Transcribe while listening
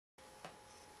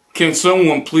Can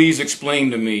someone please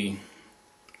explain to me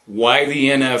why the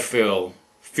NFL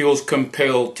feels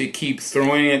compelled to keep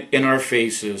throwing it in our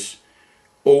faces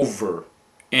over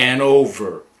and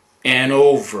over and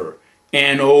over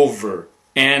and over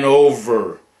and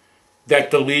over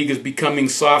that the league is becoming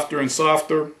softer and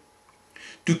softer?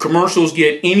 Do commercials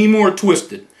get any more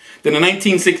twisted than the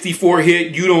 1964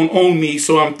 hit, "You Don't Own Me,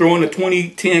 so I'm throwing a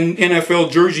 2010 NFL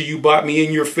jersey you bought me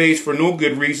in your face for no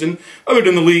good reason, other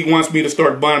than the league wants me to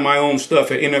start buying my own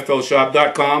stuff at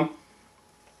NFLshop.com?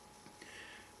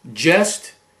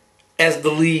 Just as the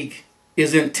league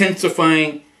is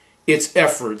intensifying its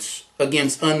efforts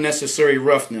against unnecessary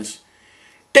roughness,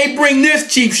 they bring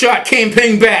this cheap shot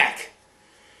campaign back.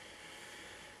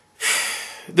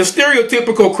 The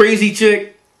stereotypical crazy chick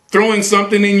throwing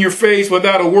something in your face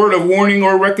without a word of warning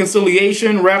or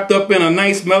reconciliation, wrapped up in a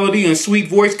nice melody and sweet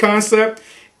voice concept,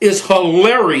 is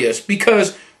hilarious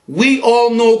because we all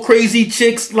know crazy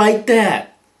chicks like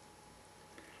that.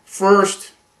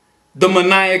 First, the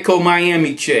maniacal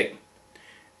Miami chick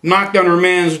knocked on her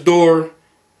man's door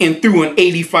and threw an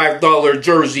 $85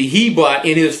 jersey he bought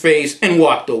in his face and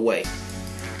walked away.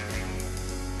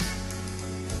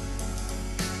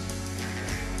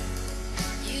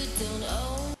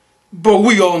 But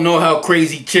we all know how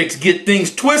crazy chicks get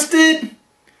things twisted.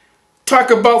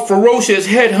 Talk about ferocious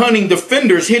head-hunting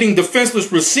defenders hitting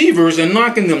defenseless receivers and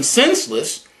knocking them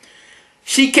senseless.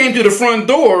 She came to the front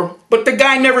door, but the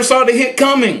guy never saw the hit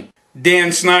coming.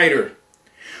 Dan Snyder,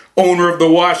 owner of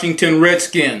the Washington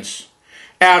Redskins,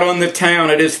 out on the town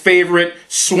at his favorite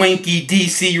swanky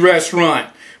DC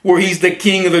restaurant, where he's the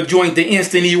king of the joint the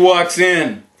instant he walks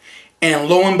in. And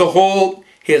lo and behold,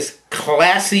 his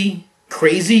classy,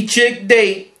 crazy chick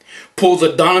date pulls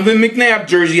a Donovan McNabb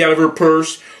jersey out of her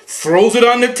purse, throws it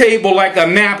on the table like a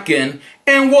napkin,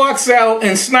 and walks out,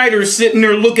 and Snyder's sitting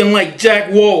there looking like Jack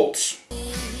Woltz.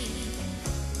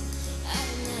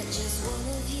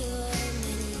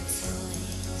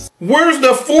 Where's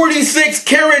the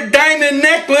 46-carat diamond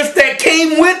necklace that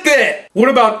came with it? What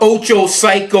about Ocho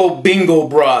Psycho Bingo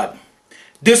Broad?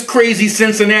 This crazy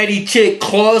Cincinnati chick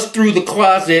claws through the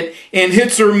closet and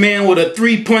hits her man with a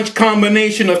 3-punch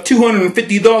combination of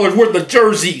 $250 worth of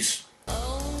jerseys.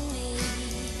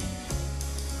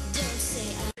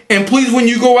 And please, when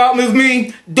you go out with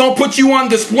me, don't put you on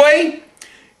display.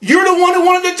 You're the one who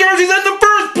wanted the jerseys in the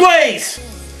first place.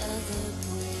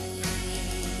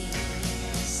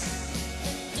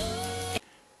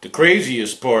 The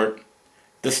craziest part,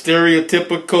 the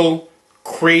stereotypical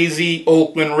crazy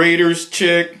Oakland Raiders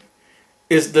chick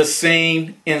is the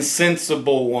sane,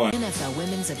 insensible one. NFL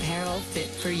women's apparel fit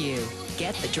for you.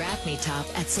 Get the Draft Me top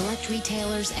at select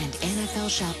retailers and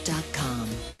NFLshop.com.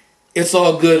 It's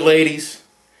all good, ladies.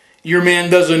 Your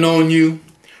man doesn't own you.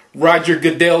 Roger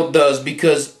Goodell does,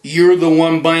 because you're the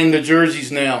one buying the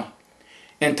jerseys now.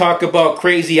 And talk about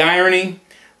crazy irony.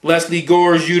 Leslie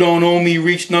Gore's "You Don't Own Me"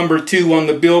 reached #2 on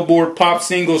the Billboard Pop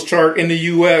Singles chart in the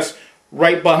U.S.,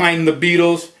 right behind the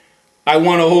Beatles' "I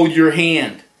Want to Hold Your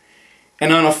Hand."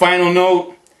 And on a final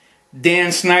note,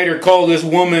 Dan Snyder called this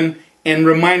woman and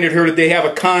reminded her that they have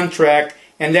a contract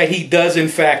and that he does in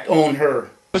fact own her.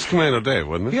 That's Commando Dave,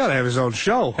 wasn't it? He ought to have his own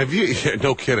show. Have you? Yeah,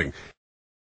 no kidding.